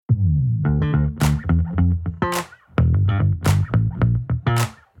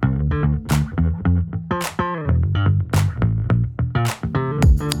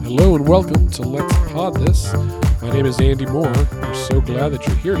welcome to Let's Pod This. My name is Andy Moore. We're so glad that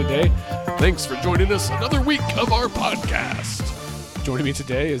you're here today. Thanks for joining us another week of our podcast. Joining me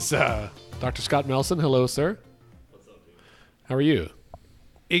today is Dr. Scott Melson. Hello, sir. What's up, dude? How are you?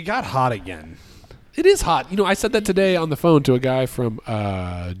 It got hot again. It is hot. You know, I said that today on the phone to a guy from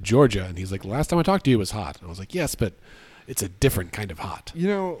Georgia, and he's like, last time I talked to you was hot. And I was like, yes, but it's a different kind of hot. You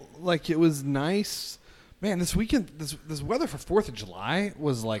know, like it was nice. Man, this weekend, this weather for 4th of July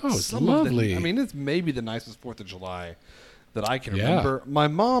was like it's lovely. It's maybe the nicest 4th of July that I can Yeah. remember. My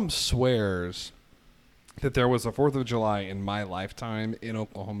mom swears that there was a 4th of July in my lifetime in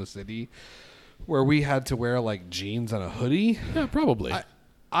Oklahoma City where we had to wear like jeans and a hoodie. Yeah, probably.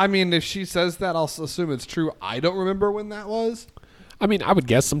 I mean, if she says that, I'll assume it's true. I don't remember when that was. I mean, I would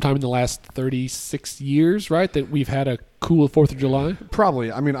guess sometime in the last 36 years, right, that we've had a cool 4th of July.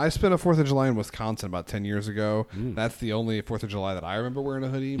 Probably. I mean, I spent a 4th of July in Wisconsin about 10 years ago. That's the only 4th of July that I remember wearing a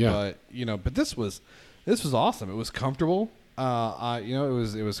hoodie. Yeah. But this was awesome. It was comfortable.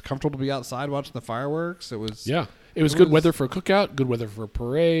 It was comfortable to be outside watching the fireworks. It was good weather for a cookout, good weather for a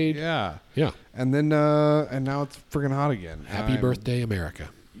parade. Yeah. Yeah. And then and now it's friggin' hot again. Happy birthday,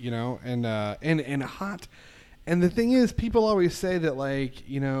 America. You know, and hot. And the thing is, people always say that, like,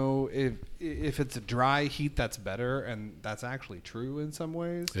 you know, if it's a dry heat, that's better, and that's actually true in some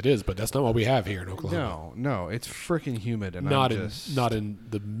ways. It is, but that's not what we have here in Oklahoma. No, it's freaking humid, and Not in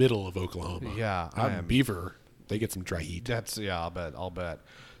the middle of Oklahoma. Yeah, Out in Beaver, they get some dry heat. I'll bet.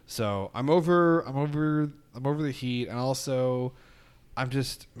 So I'm over the heat, and also, I'm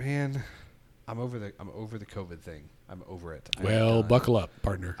over the COVID thing. I'm over it. Well, buckle up,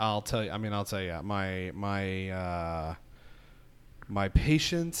 partner. I'll tell you. My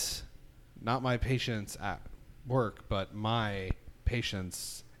patience, not my patience at work, but my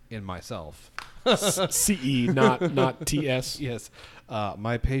patience in myself. CE, not TS. Yes,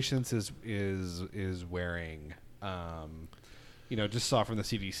 my patience is wearing. Just saw from the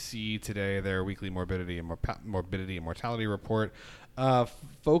CDC today their weekly morbidity and mortality report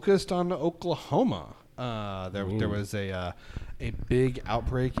focused on Oklahoma. There was a big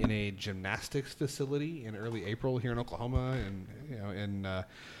outbreak in a gymnastics facility in early April here in Oklahoma, and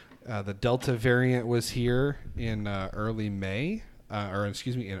the Delta variant was here in early May,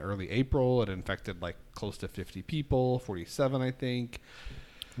 in early April. It infected like close to 50 people, 47 I think.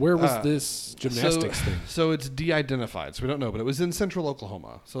 Where was this gymnastics thing? So it's de-identified, so we don't know, but it was in central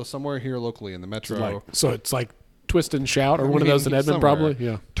Oklahoma, so somewhere here locally in the metro. So it's like Twist and Shout, or one of those in Edmond, somewhere. probably.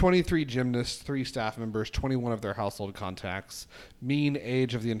 Yeah. 23 gymnasts, 3 staff members, 21 of their household contacts. Mean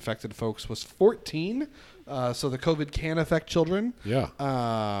age of the infected folks was 14. So the COVID can affect children. Yeah.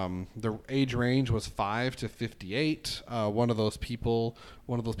 The age range was 5 to 58. One of those people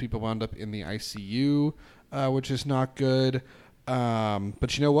wound up in the ICU, which is not good.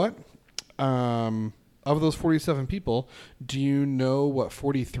 But you know what? Of those 47 people, do you know what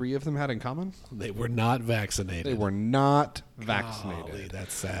 43 of them had in common? They were not vaccinated. They were not Golly, vaccinated.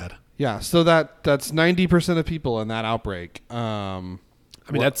 that's sad. Yeah, so that's 90% of people in that outbreak. Were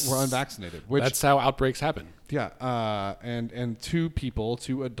unvaccinated. That's how outbreaks happen. Yeah, and 2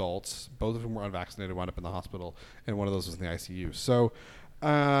 adults, both of whom were unvaccinated, wound up in the hospital, and one of those was in the ICU. So,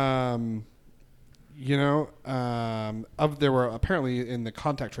 there were apparently in the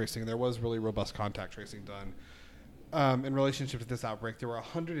contact tracing, there was really robust contact tracing done. In relationship to this outbreak, there were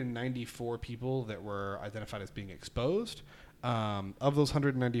 194 people that were identified as being exposed. Of those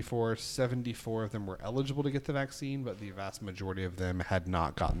 194, 74 of them were eligible to get the vaccine, but the vast majority of them had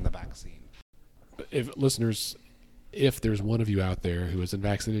not gotten the vaccine. If there's one of you out there who isn't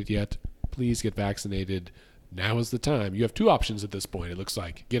vaccinated yet, please get vaccinated. Now is the time. You have 2 options at this point. It looks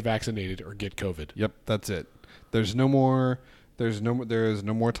like get vaccinated or get COVID. Yep, that's it. There's no more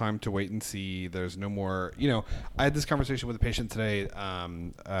time to wait and see. There's no more. I had this conversation with a patient today,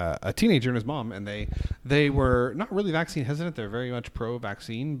 a teenager and his mom, and they were not really vaccine hesitant. They're very much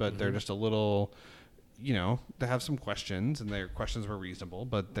pro-vaccine, but they're just a little. They have some questions, and their questions were reasonable,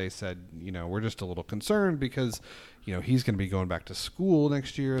 but they said, we're just a little concerned because, he's going to be going back to school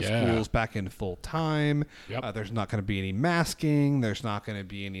next year. Yeah. School's back in full time. Yep. There's not going to be any masking. There's not going to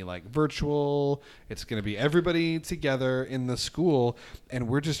be any virtual. It's going to be everybody together in the school, and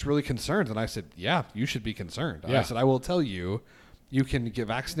we're just really concerned. And I said, yeah, you should be concerned. Yeah. I said, I will tell you, you can get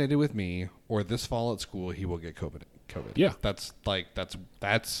vaccinated with me, or this fall at school he will get COVID. Yeah. That's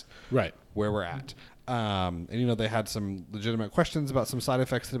Right. where we're at. They had some legitimate questions about some side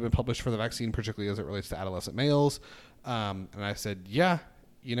effects that have been published for the vaccine, particularly as it relates to adolescent males. And I said,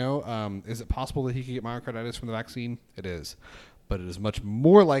 is it possible that he could get myocarditis from the vaccine? It is. but it is much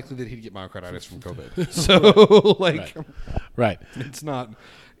more likely that he'd get myocarditis from COVID. So, like, Right. it's not,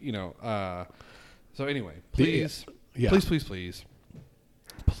 so anyway, please,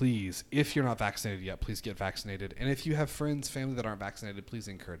 please, if you're not vaccinated yet, please get vaccinated. And if you have friends, family that aren't vaccinated, please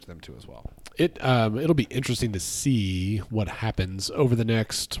encourage them to as well. It'll be interesting to see what happens over the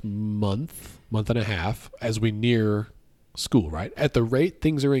next month and a half as we near school, right? At the rate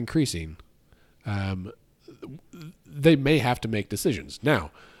things are increasing, they may have to make decisions. Now,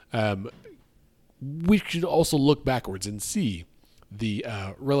 we should also look backwards and see the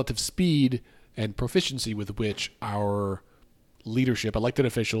relative speed and proficiency with which our leadership, elected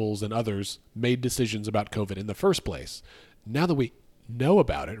officials, and others made decisions about COVID in the first place. Now that we know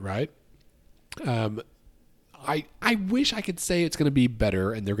about it, right? I wish I could say it's going to be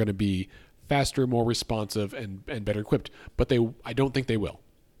better and they're going to be faster, more responsive, and better equipped, but I don't think they will.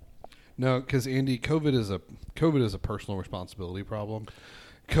 No, because Andy, COVID is a personal responsibility problem.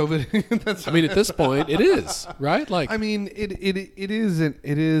 COVID. I mean, at this point, it is, right? Like, I mean, it is and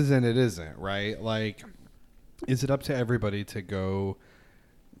it isn't, right? Like, is it up to everybody to go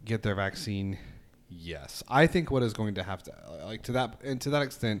get their vaccine? Yes, I think what is going to have to, like, to that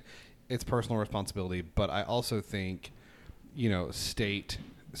extent, it's personal responsibility. But I also think, state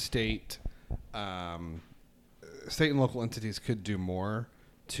and local entities could do more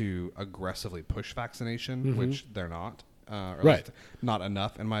to aggressively push vaccination, which they're not. Right. Not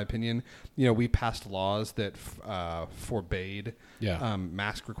enough, in my opinion. We passed laws that forbade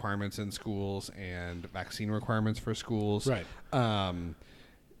mask requirements in schools and vaccine requirements for schools. Right. I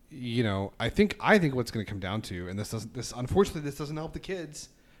think what's going to come down to, and unfortunately this doesn't help the kids,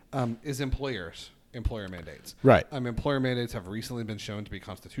 is employer mandates. Right. Employer mandates have recently been shown to be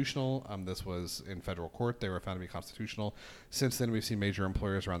constitutional. This was in federal court. They were found to be constitutional. Since then, we've seen major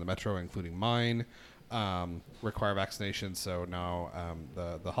employers around the metro, including mine, require vaccination. So now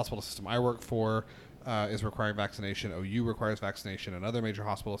the hospital system I work for is requiring vaccination. OU requires vaccination. Another major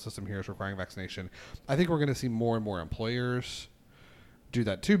hospital system here is requiring vaccination. I think we're going to see more and more employers do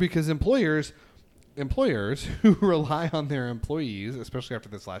that too, because employers who rely on their employees, especially after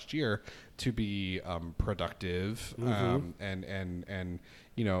this last year, to be productive and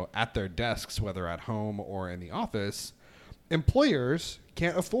at their desks, whether at home or in the office, employers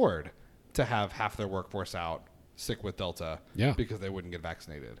can't afford to have half their workforce out sick with Delta because they wouldn't get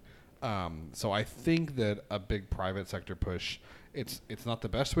vaccinated. So I think that a big private sector push, it's not the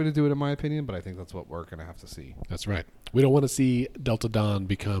best way to do it in my opinion, but I think that's what we're going to have to see. That's right. We don't want to see Delta Dawn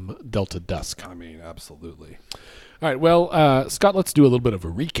become Delta Dusk. I mean, absolutely. All right. Well, Scott, let's do a little bit of a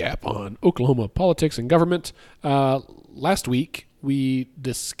recap on Oklahoma politics and government. Last week, we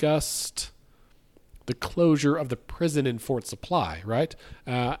discussed the closure of the prison in Fort Supply, right?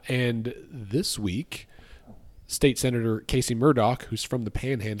 And this week, State Senator Casey Murdoch, who's from the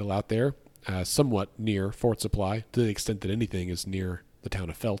Panhandle out there, somewhat near Fort Supply, to the extent that anything is near the town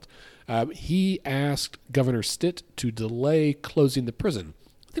of Felt, he asked Governor Stitt to delay closing the prison.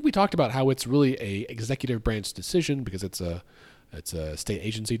 I think we talked about how it's really a executive branch decision because it's a state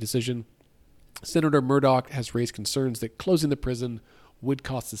agency decision. Senator Murdoch has raised concerns that closing the prison would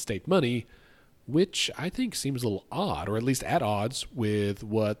cost the state money, which I think seems a little odd, or at least at odds with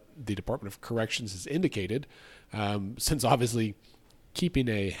what the Department of Corrections has indicated, since obviously keeping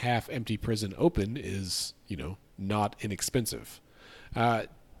a half-empty prison open is, not inexpensive.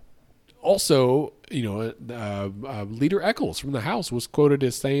 Also, Leader Eccles from the House was quoted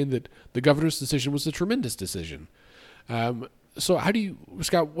as saying that the governor's decision was a tremendous decision. So how do you,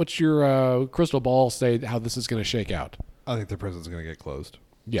 Scott, what's your crystal ball say how this is going to shake out? I think the prison's going to get closed.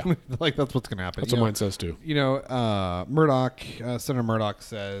 Yeah. Like, that's what's going to happen. That's what mine says, too. Senator Murdoch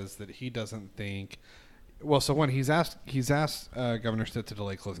says that he doesn't think... Well, so when he's asked Governor Stitt to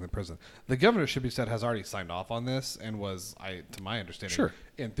delay closing the prison. The governor, should be said, has already signed off on this and was, to my understanding,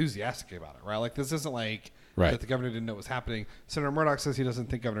 enthusiastic about it, right? Like, this isn't like that the governor didn't know what was happening. Senator Murdoch says he doesn't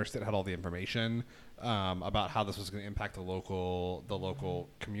think Governor Stitt had all the information about how this was going to impact the local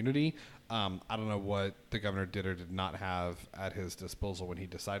community. I don't know what the governor did or did not have at his disposal when he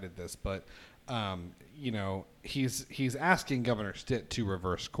decided this, but he's asking Governor Stitt to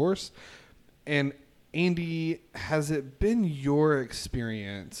reverse course. And Andy, has it been your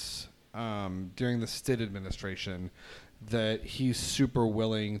experience during the Stitt administration that he's super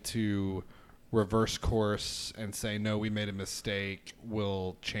willing to reverse course and say, no, we made a mistake,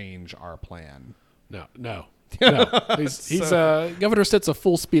 we'll change our plan? No. He's Governor Stitt's a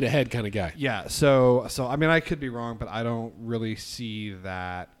full speed ahead kind of guy. Yeah. So I mean, I could be wrong, but I don't really see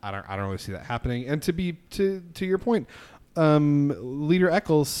that. I don't really see that happening. And to your point, Leader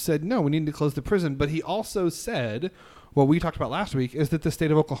Eccles said, no, we need to close the prison. But he also said, what we talked about last week, is that the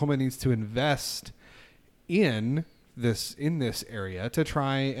state of Oklahoma needs to invest in this area to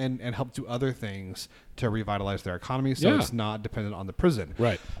try and help do other things to revitalize their economy, so it's not dependent on the prison.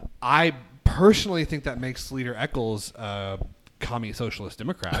 Right. I personally think that makes Leader Eccles commie socialist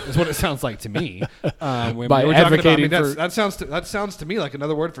Democrat is what it sounds like to me. By advocating that sounds to me like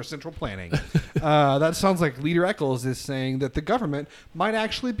another word for central planning. That sounds like Leader Eccles is saying that the government might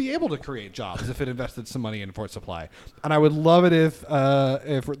actually be able to create jobs if it invested some money in Fort Supply. And I would love it if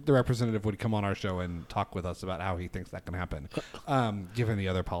the representative would come on our show and talk with us about how he thinks that can happen, given the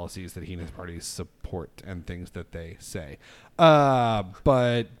other policies that he and his party support and things that they say.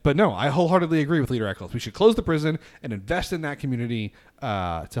 But no, I wholeheartedly agree with Leader Eccles. We should close the prison and invest in that community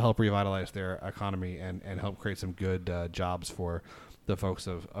to help revitalize their economy and help create some good jobs for the folks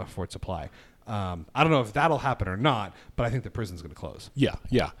of Fort Supply. I don't know if that'll happen or not, but I think the prison's going to close.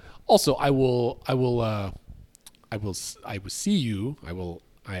 Yeah. Also, I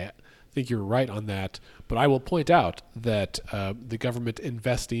think you're right on that, but I will point out that the government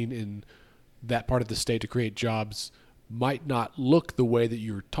investing in that part of the state to create jobs might not look the way that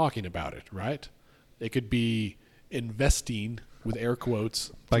you're talking about it, right? It could be investing with air quotes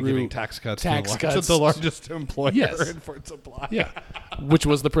by giving tax cuts to the largest employer in Fort Supply. Yeah, which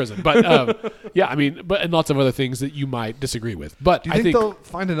was the prison. But and lots of other things that you might disagree with. But do you think they'll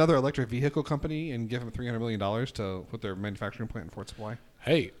find another electric vehicle company and give them $300 million to put their manufacturing plant in Fort Supply?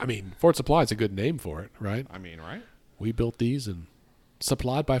 Hey, Fort Supply is a good name for it, right? Right? We built these and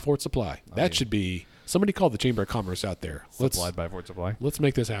supplied by Fort Supply. That should be... Somebody call the Chamber of Commerce out there. Supplied by Fort Supply. Let's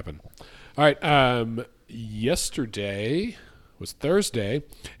make this happen. All right. Yesterday was Thursday,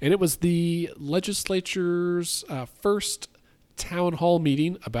 and it was the legislature's first town hall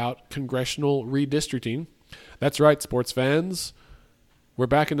meeting about congressional redistricting. That's right, sports fans. We're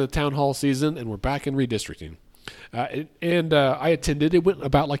back in the town hall season, and we're back in redistricting. I attended. It went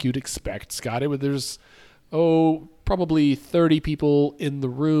about like you'd expect, Scott. There's probably 30 people in the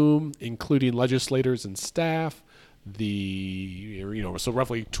room, including legislators and staff. So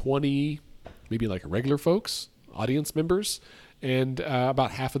roughly 20, maybe like regular folks, audience members, and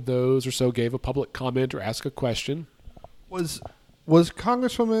about half of those or so gave a public comment or asked a question. Was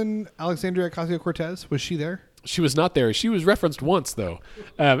Congresswoman Alexandria Ocasio-Cortez, was she there? She was not there. She was referenced once, though.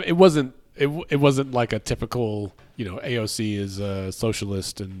 It wasn't like a typical, AOC is a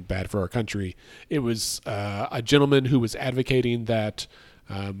socialist and bad for our country. It was a gentleman who was advocating that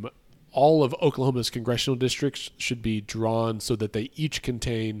all of Oklahoma's congressional districts should be drawn so that they each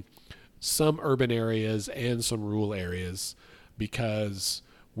contain some urban areas and some rural areas, because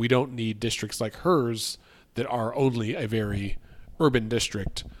we don't need districts like hers that are only a very urban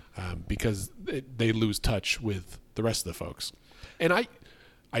district, because they lose touch with the rest of the folks. And I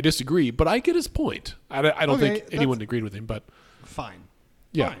disagree, but I get his point. I don't think anyone agreed with him, but... Fine.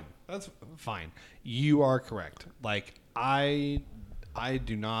 Yeah. Fine. That's fine. You are correct. Like, I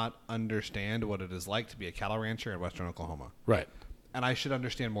do not understand what it is like to be a cattle rancher in western Oklahoma. Right. And I should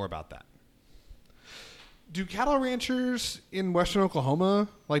understand more about that. Do cattle ranchers in western Oklahoma,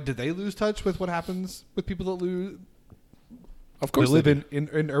 do they lose touch with what happens with people that live in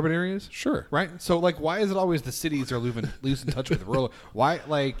urban areas? Sure. Right? So, why is it always the cities are losing touch with rural? Why,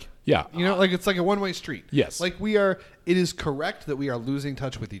 Yeah. It's like a one-way street. Yes. It is correct that we are losing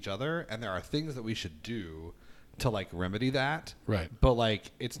touch with each other, and there are things that we should do to, remedy that. Right. But,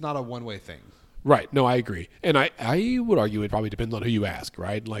 it's not a one-way thing. Right. No, I agree. And I would argue it probably depends on who you ask,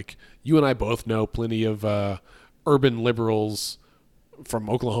 right? You and I both know plenty of urban liberals from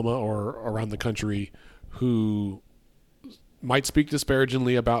Oklahoma or around the country who might speak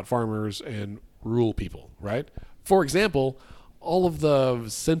disparagingly about farmers and rural people, right? For example, all of the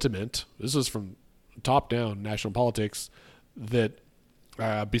sentiment, this is from top-down national politics, that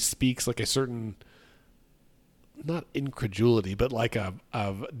bespeaks a certain... not incredulity, but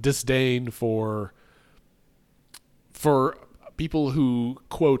of disdain for people who,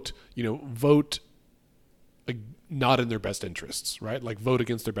 quote, vote not in their best interests, right? Vote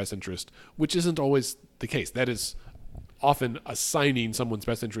against their best interest, which isn't always the case. That is often assigning someone's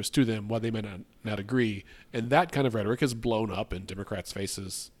best interest to them while they may not agree. And that kind of rhetoric has blown up in Democrats'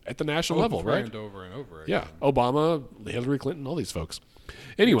 faces at the national level, right? Over and over again. Yeah. Obama, Hillary Clinton, all these folks.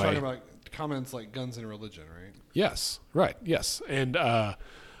 Anyway. You're talking about comments like guns and religion, right? Yes, right, yes. And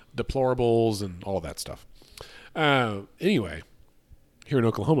deplorables and all of that stuff. Anyway, here in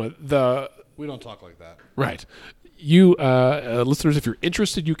Oklahoma, we don't talk like that. Right. You, listeners, if you're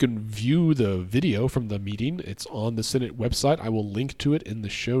interested, you can view the video from the meeting. It's on the Senate website. I will link to it in the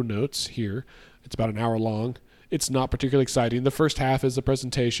show notes here. It's about an hour long. It's not particularly exciting. The first half is the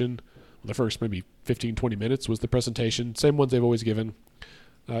presentation. The first maybe 15, 20 minutes was the presentation. Same ones they've always given.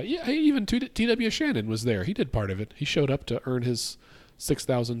 Even T.W. Shannon was there. He did part of it. He showed up to earn his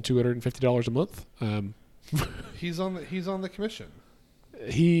 $6,250 a month. He's on the commission.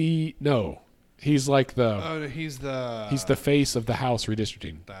 He's like he's the face of the House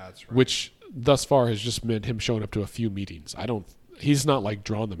redistricting. That's right. Which thus far has just meant him showing up to a few meetings. He's not like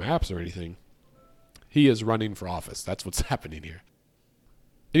drawing the maps or anything. He is running for office. That's what's happening here.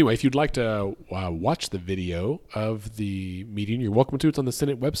 Anyway, if you'd like to watch the video of the meeting, you're welcome to. It's on the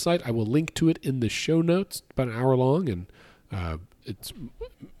Senate website. I will link to it in the show notes. About an hour long, and it's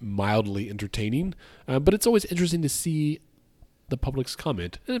mildly entertaining. But it's always interesting to see the public's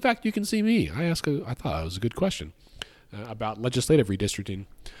comment. And in fact, you can see me. I thought it was a good question about legislative redistricting.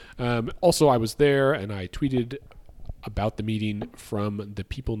 Also, I was there, and I tweeted about the meeting from the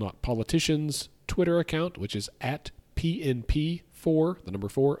People Not Politicians Twitter account, which is at PNP4, the number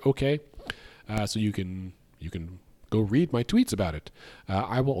 4, okay. So you can go read my tweets about it.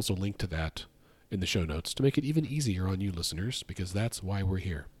 I will also link to that in the show notes to make it even easier on you listeners, because that's why we're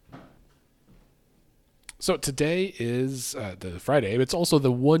here. So today is the Friday. It's also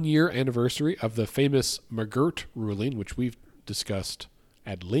the 1-year anniversary of the famous McGirt ruling, which we've discussed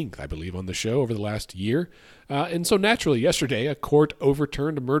at length, I believe, on the show over the last year. And so naturally, yesterday, a court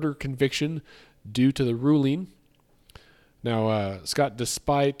overturned a murder conviction due to the ruling. Now, Scott,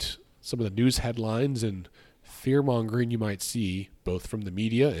 despite some of the news headlines and fear-mongering you might see, both from the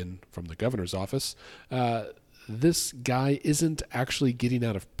media and from the governor's office, this guy isn't actually getting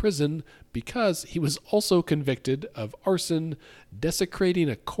out of prison because he was also convicted of arson, desecrating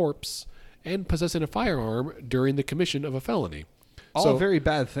a corpse, and possessing a firearm during the commission of a felony. All very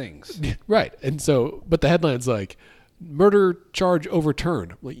bad things. Right. And so, but the headline's like, murder charge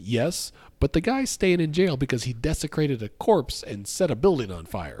overturned. Well, yes, but the guy's staying in jail because he desecrated a corpse and set a building on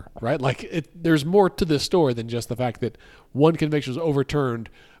fire, right? Like, there's more to this story than just the fact that one conviction was overturned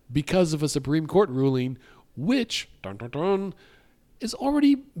because of a Supreme Court ruling, which, is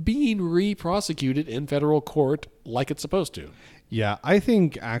already being re-prosecuted in federal court like it's supposed to. Yeah, I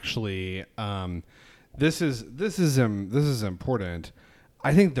think actually this is important.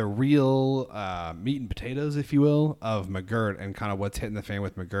 I think the real meat and potatoes, if you will, of McGirt and kind of what's hitting the fan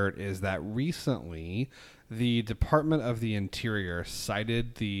with McGirt is that recently the Department of the Interior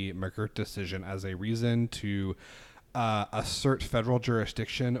cited the McGirt decision as a reason to assert federal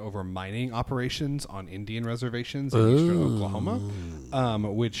jurisdiction over mining operations on Indian reservations in eastern Oklahoma,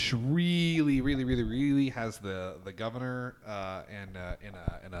 which really has the governor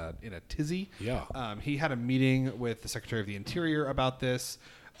in a tizzy. Yeah. He had a meeting with the Secretary of the Interior about this,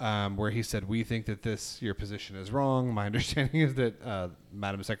 where he said, "We think that your position is wrong." My understanding is that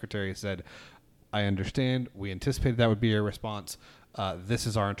Madam Secretary said, "I understand. We anticipated that would be your response. This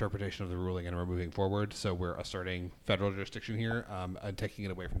is our interpretation of the ruling, and we're moving forward. So we're asserting federal jurisdiction here and taking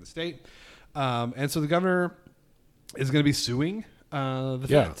it away from the state." And so the governor is going to be suing the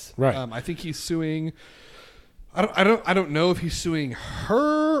feds. Right. I think he's suing. I don't know if he's suing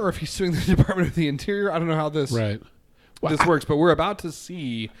her or if he's suing the Department of the Interior. I don't know how this works, but we're about to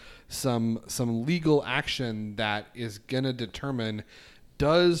see some legal action that is going to determine,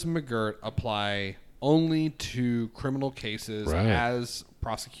 does McGirt apply only to criminal cases as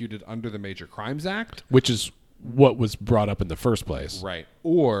prosecuted under the Major Crimes Act, which is what was brought up in the first place. Right.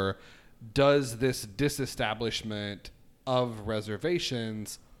 Or does this disestablishment of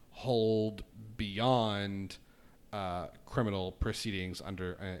reservations hold beyond criminal proceedings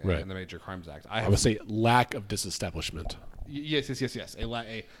under in the Major Crimes Act? I would say lack of disestablishment. Yes.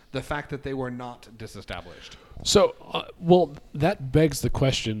 The fact that they were not disestablished. So, that begs the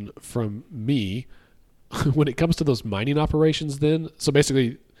question from me. When it comes to those mining operations then, so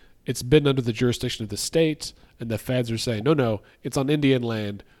basically it's been under the jurisdiction of the state, and the feds are saying, no, it's on Indian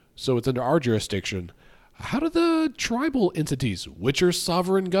land, so it's under our jurisdiction. How do the tribal entities, which are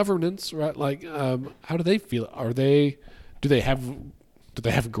sovereign governments, right? Like, how do they feel? Do they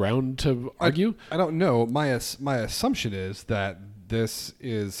have ground to argue? I don't know. My assumption is that this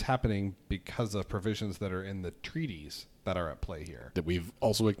is happening because of provisions that are in the treaties that are at play here that we've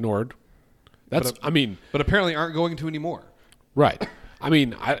also ignored. But apparently aren't going to anymore. Right. I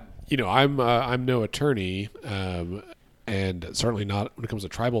mean, I'm no attorney, and certainly not when it comes to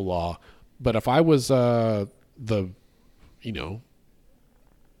tribal law. But if I was the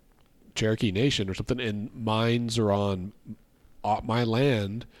Cherokee Nation or something, and mines are on my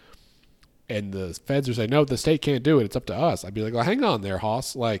land, and the feds are saying, no, the state can't do it, it's up to us, I'd be like, well, hang on there,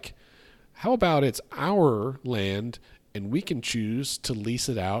 Hoss. Like, how about it's our land, and we can choose to lease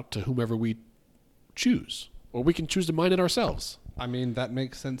it out to whomever we choose. or we can choose to mine it ourselves. I mean, that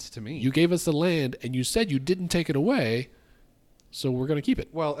makes sense to me. You gave us the land, and you said you didn't take it away, so we're going to keep it.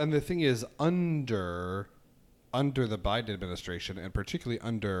 Well, and the thing is, under the Biden administration, and particularly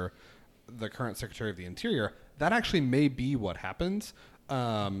under the current Secretary of the Interior, that actually may be what happens.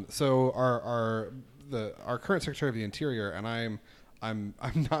 So our current Secretary of the Interior, and I'm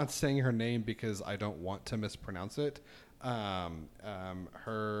not saying her name because I don't want to mispronounce it.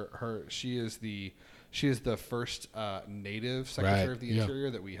 She is the first native Secretary of the Interior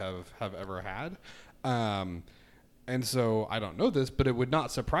that we have ever had. And so I don't know this, but it would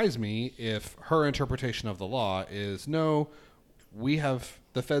not surprise me if her interpretation of the law is no,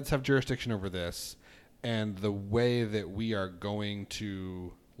 the feds have jurisdiction over this, and the way that we are going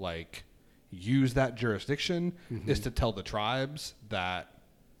to use that jurisdiction is to tell the tribes that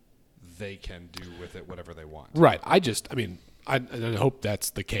they can do with it whatever they want. Right. I hope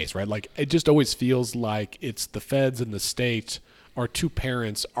that's the case, right? Like, it just always feels like it's the feds and the state are two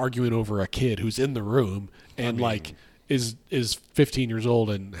parents arguing over a kid who's in the room and is 15 years old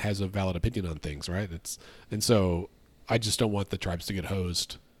and has a valid opinion on things, right? And so I just don't want the tribes to get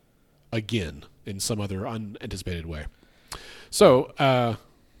hosed again in some other unanticipated way. So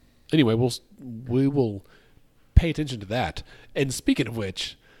anyway, we will pay attention to that. And speaking of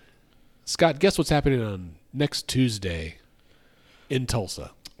which, Scott, guess what's happening on next Tuesday in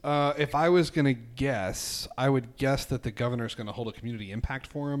Tulsa? If I was going to guess, I would guess that the governor is going to hold a community impact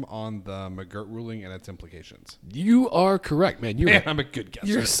forum on the McGirt ruling and its implications. You are correct, man. I'm a good guesser.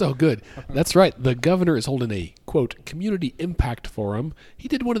 You're so good. That's right. The governor is holding a, quote, community impact forum. He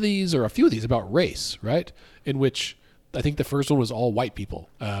did one of these, or a few of these, about race, right? In which I think the first one was all white people,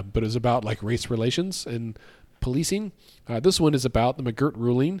 but it was about race relations and policing. This one is about the McGirt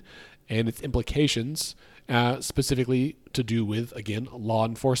ruling and its implications, specifically to do with, again, law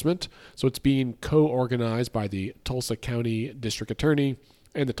enforcement. So it's being co-organized by the Tulsa County District Attorney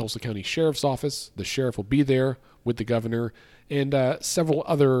and the Tulsa County Sheriff's Office. The sheriff will be there with the governor and several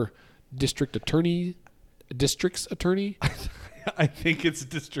other districts attorney. I think it's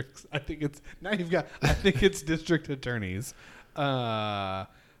districts. I think it's district attorneys. Okay,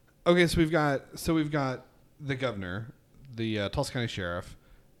 so we've got the governor, the Tulsa County Sheriff,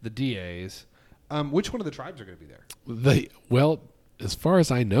 the DAs. Which one of the tribes are going to be there? Well, as far as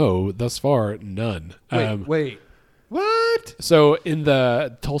I know, thus far, none. Wait. What? So in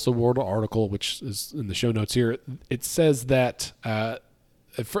the Tulsa World article, which is in the show notes here, it says that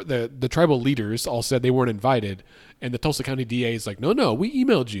for the tribal leaders all said they weren't invited, and the Tulsa County DA is like, no, we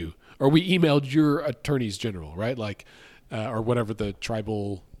emailed you, or we emailed your attorneys general, right? Or whatever the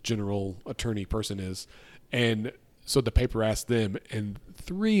tribal general attorney person is. And so the paper asked them, and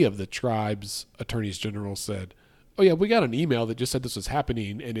 3 of the tribe's attorneys general said, oh yeah, we got an email that just said this was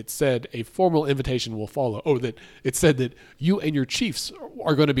happening, and it said a formal invitation will follow. Oh, that it said that you and your chiefs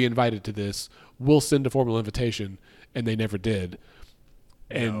are going to be invited to this. We'll send a formal invitation, and they never did.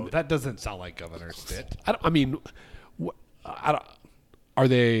 And no, that doesn't sound like Governor Stitt. Are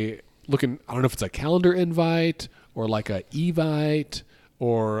they looking? I don't know if it's a calendar invite or like a evite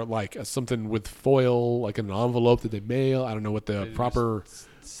or something with foil, like an envelope that they mail. I don't know what the proper.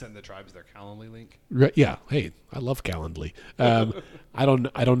 Send the tribes their Calendly link. Yeah. Hey, I love Calendly. I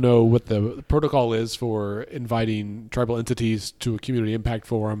don't know what the protocol is for inviting tribal entities to a community impact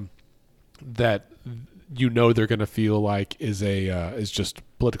forum that they're going to feel like is just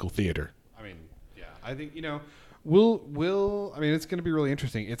political theater. I mean, yeah. I think we'll. I mean, it's going to be really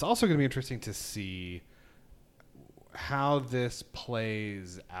interesting. It's also going to be interesting to see how this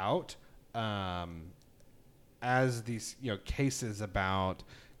plays out as these cases about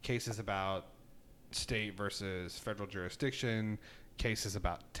state versus federal jurisdiction, cases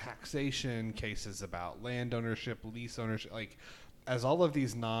about taxation, cases about land ownership, lease ownership, as all of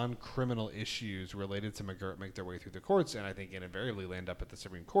these non-criminal issues related to McGirt make their way through the courts, and I think invariably land up at the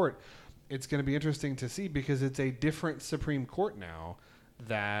Supreme Court, it's going to be interesting to see because it's a different Supreme Court now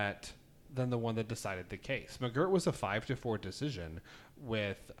than the one that decided the case. McGirt was a 5-4 decision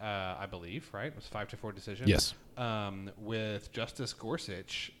with, I believe, right? It was a 5-4 decision. Yes. With Justice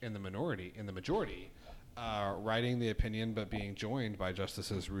Gorsuch in the majority, writing the opinion, but being joined by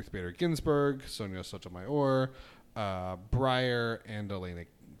Justices Ruth Bader Ginsburg, Sonia Sotomayor, Breyer, and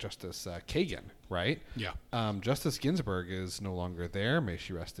Justice Kagan, right? Yeah. Justice Ginsburg is no longer there. May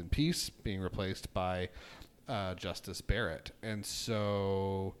she rest in peace, being replaced by Justice Barrett. And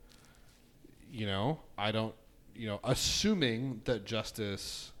so, assuming that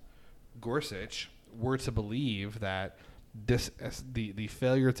Justice Gorsuch were to believe that the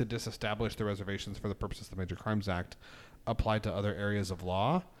failure to disestablish the reservations for the purposes of the Major Crimes Act applied to other areas of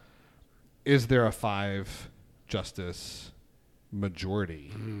law, is there a 5 justice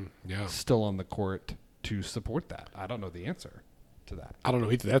majority Yeah. still on the court to support that? I don't know the answer to that. I don't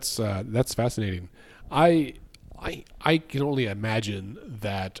know either. That's fascinating. I can only imagine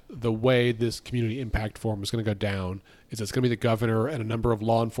that the way this community impact forum is going to go down is it's going to be the governor and a number of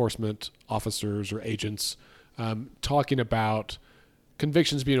law enforcement officers or agents talking about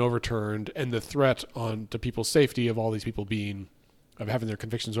convictions being overturned and the threat to people's safety of all these people of having their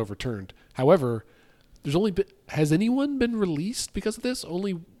convictions overturned. However, has anyone been released because of this?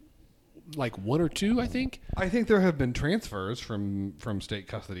 Only like one or two, I think. I think there have been transfers from state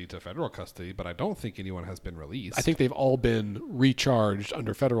custody to federal custody, but I don't think anyone has been released. I think they've all been recharged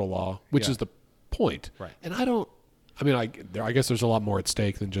under federal law, which is the point. Right. And I guess there's a lot more at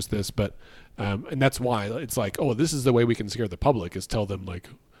stake than just this, but and that's why it's like, oh, this is the way we can scare the public is tell them like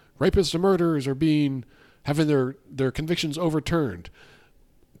rapists and murderers are having their convictions overturned.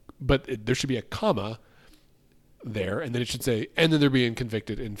 But there should be a comma there, and then it should say, and then they're being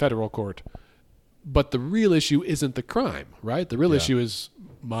convicted in federal court. But the real issue isn't the crime, right? The real issue is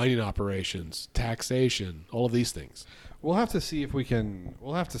mining operations, taxation, all of these things. We'll have to see if we can.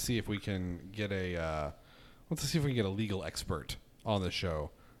 We'll have to see if we can get a. Let's see if we can get a legal expert on the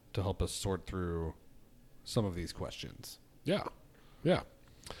show to help us sort through some of these questions. Yeah.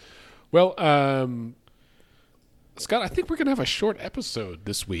 Well, Scott, I think we're gonna have a short episode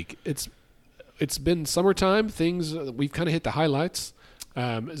this week. It's been summertime. Things we've kind of hit the highlights.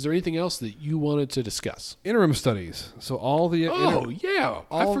 Is there anything else that you wanted to discuss? Interim studies. So all the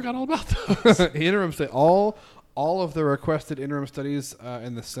I forgot all about those. interim studies. All of the requested interim studies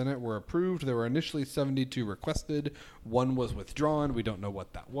in the Senate were approved. There were initially 72 requested. One was withdrawn. We don't know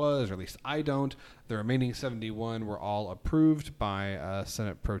what that was, or at least I don't. The remaining 71 were all approved by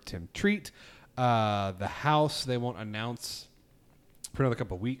Senate Pro Tem Treat. The House, they won't announce for another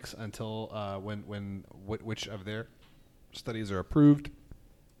couple of weeks until which of their studies are approved.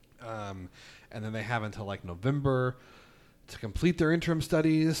 And then they have until like November to complete their interim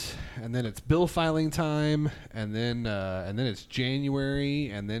studies, and then it's bill filing time, and then it's January,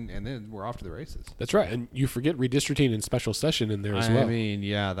 and then we're off to the races. That's right, and you forget redistricting in special session in there as well. I mean,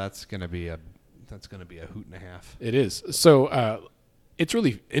 yeah, that's gonna be a hoot and a half. It is. So it's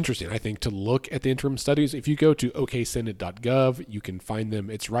really interesting, I think, to look at the interim studies. If you go to oksenate.gov, you can find them.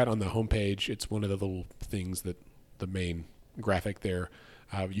 It's right on the homepage. It's one of the little things that the main graphic there.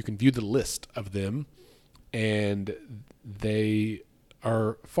 You can view the list of them, and they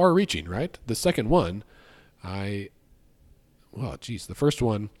are far-reaching, right? The second one, the first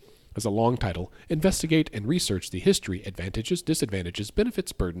one has a long title: Investigate and research the history, advantages, disadvantages,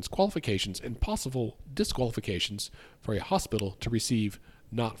 benefits, burdens, qualifications, and possible disqualifications for a hospital to receive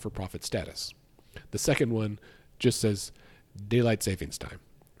not-for-profit status. The second one just says daylight savings time,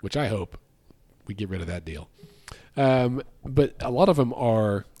 which I hope we get rid of that deal. But a lot of them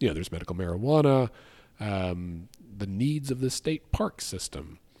are, there's medical marijuana, the needs of the state park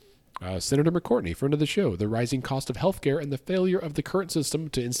system. Senator McCourtney, friend of the show, the rising cost of healthcare and the failure of the current system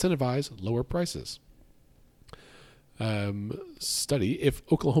to incentivize lower prices. Study if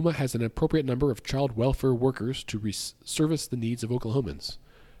Oklahoma has an appropriate number of child welfare workers to service the needs of Oklahomans.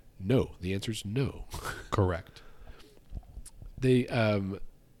 No. The answer is no. Correct. They,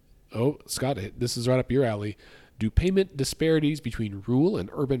 Scott, this is right up your alley. Do payment disparities between rural and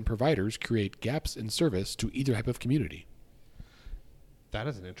urban providers create gaps in service to either type of community? That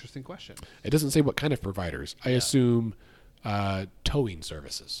is an interesting question. It doesn't say what kind of providers. I assume towing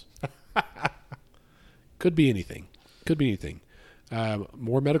services. Could be anything.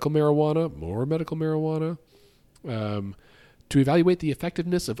 More medical marijuana. To evaluate the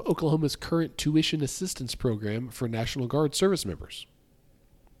effectiveness of Oklahoma's current tuition assistance program for National Guard service members.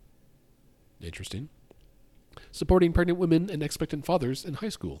 Interesting. Supporting pregnant women and expectant fathers in high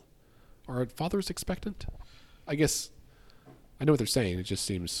school. Are fathers expectant? I guess I know what they're saying. It just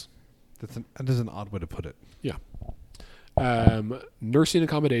seems... That is an odd way to put it. Yeah. Nursing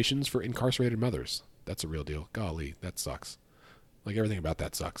accommodations for incarcerated mothers. That's a real deal. Golly, that sucks. Like, everything about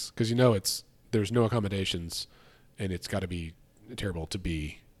that sucks. Because there's no accommodations, and it's got to be terrible to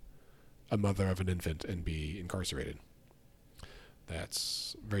be a mother of an infant and be incarcerated.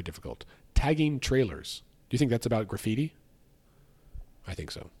 That's very difficult. Tagging trailers. Do you think that's about graffiti? I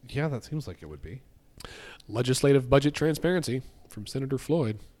think so. Yeah, that seems like it would be. Legislative budget transparency from Senator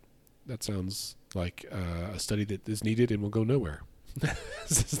Floyd. That sounds like a study that is needed and will go nowhere.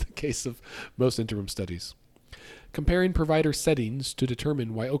 This is the case of most interim studies. Comparing provider settings to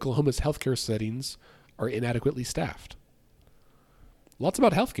determine why Oklahoma's healthcare settings are inadequately staffed. Lots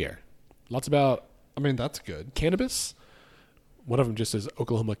about healthcare. Lots about... I mean, that's good. Cannabis. one of them just says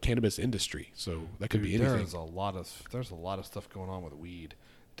Oklahoma cannabis industry. So that could be anything. There's a lot of stuff going on with weed.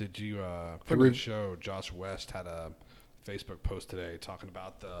 Did you friend of the show Josh West had a Facebook post today talking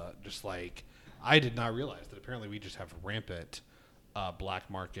about I did not realize that apparently we just have rampant black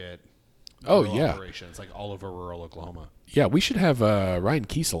market operations like all over rural Oklahoma. Yeah, we should have Ryan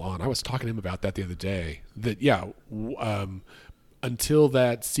Kiesel on. I was talking to him about that the other day. That until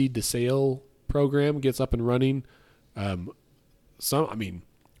that seed to sale program gets up and running, there's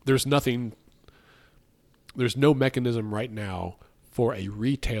no mechanism right now for a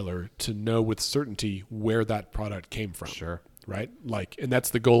retailer to know with certainty where that product came from. Sure. Right? And that's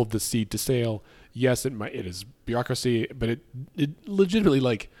the goal of the seed to sale. Yes, it is bureaucracy, but it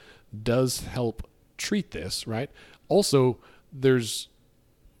legitimately does help treat this, right? Also, there's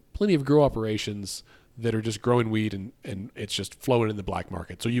plenty of grow operations that are just growing weed and it's just flowing in the black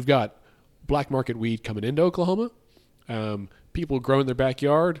market. So you've got black market weed coming into Oklahoma. People grow in their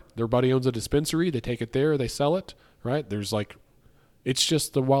backyard. Their buddy owns a dispensary. They take it there. They sell it, right? There's it's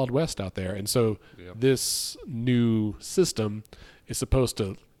just the Wild West out there. And so this new system is supposed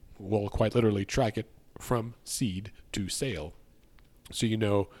to, quite literally track it from seed to sale. So you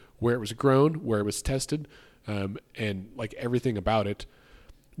know where it was grown, where it was tested, and everything about it,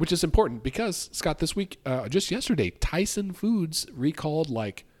 which is important because, Scott, this week, just yesterday, Tyson Foods recalled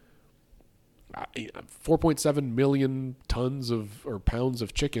 4.7 million tons or pounds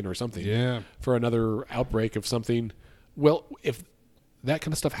of chicken or something for another outbreak of something. Well, if that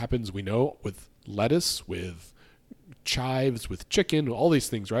kind of stuff happens, we know, with lettuce, with chives, with chicken, all these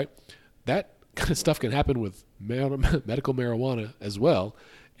things, right? That kind of stuff can happen with medical marijuana as well.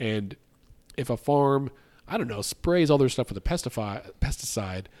 And if a farm, sprays all their stuff with a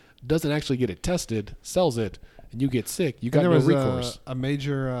pesticide, doesn't actually get it tested, sells it, and you get sick, you got no recourse. A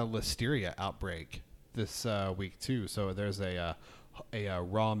major listeria outbreak this week too. So there's a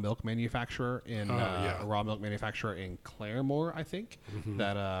raw milk manufacturer in Claremore, I think,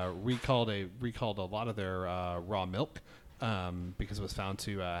 that recalled a lot of their raw milk because it was found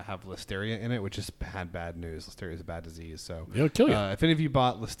to have listeria in it, which is bad news. Listeria is a bad disease, so it'll kill you. If any of you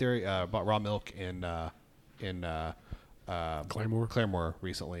bought raw milk in Claremore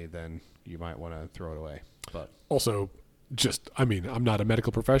recently, then you might want to throw it away. But also, I'm not a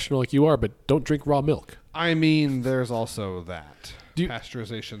medical professional like you are, but don't drink raw milk. There's also that.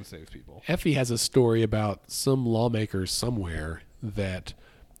 Pasteurization saves people. Effie has a story about some lawmakers somewhere that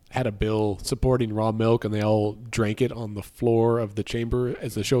had a bill supporting raw milk, and they all drank it on the floor of the chamber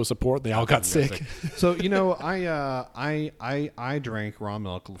as a show of support. They all got sick. So I drank raw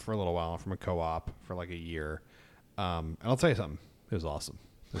milk for a little while from a co-op for a year, and I'll tell you something. It was awesome.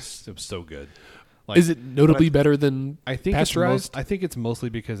 It was so good. Is it notably better than pasteurized? I think it's mostly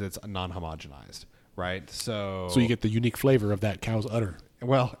because it's non-homogenized, right? So you get the unique flavor of that cow's udder.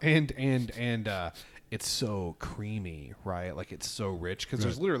 Well, and it's so creamy, right? It's so rich because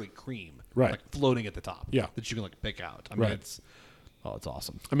there's literally cream, floating at the top, that you can pick out. It's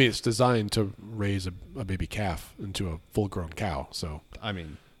awesome. It's designed to raise a baby calf into a full-grown cow. So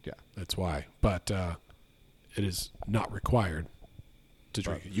that's why. But it is not required to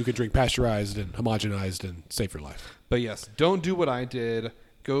drink it. You can drink pasteurized and homogenized and save your life. But yes, don't do what I did.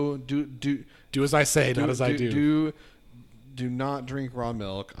 Go do as I say, not as I do. Do not drink raw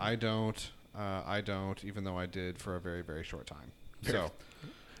milk. I don't, even though I did for a very, very short time. So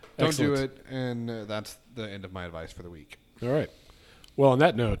don't do it, and that's the end of my advice for the week. All right. Well, on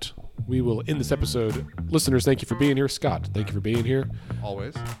that note, we will end this episode. Listeners, thank you for being here. Scott, thank you for being here.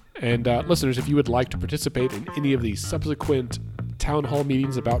 Always. And listeners, if you would like to participate in any of the subsequent town hall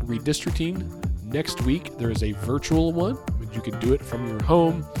meetings about redistricting, next week there is a virtual one. You can do it from your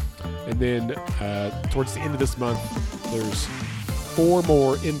home. And then towards the end of this month, there's 4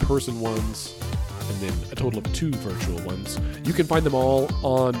 more in-person ones and then a total of 2 virtual ones. You can find them all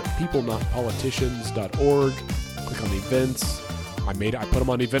on peoplenotpoliticians.org. Click on the events. I put them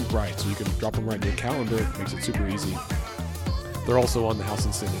on Eventbrite, so you can drop them right in your calendar. It makes it super easy. They're also on the House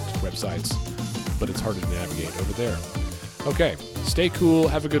and Senate websites, but it's harder to navigate over there. Okay, stay cool.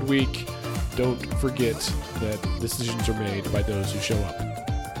 Have a good week. Don't forget that decisions are made by those who show up.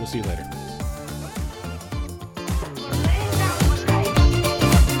 We'll see you later.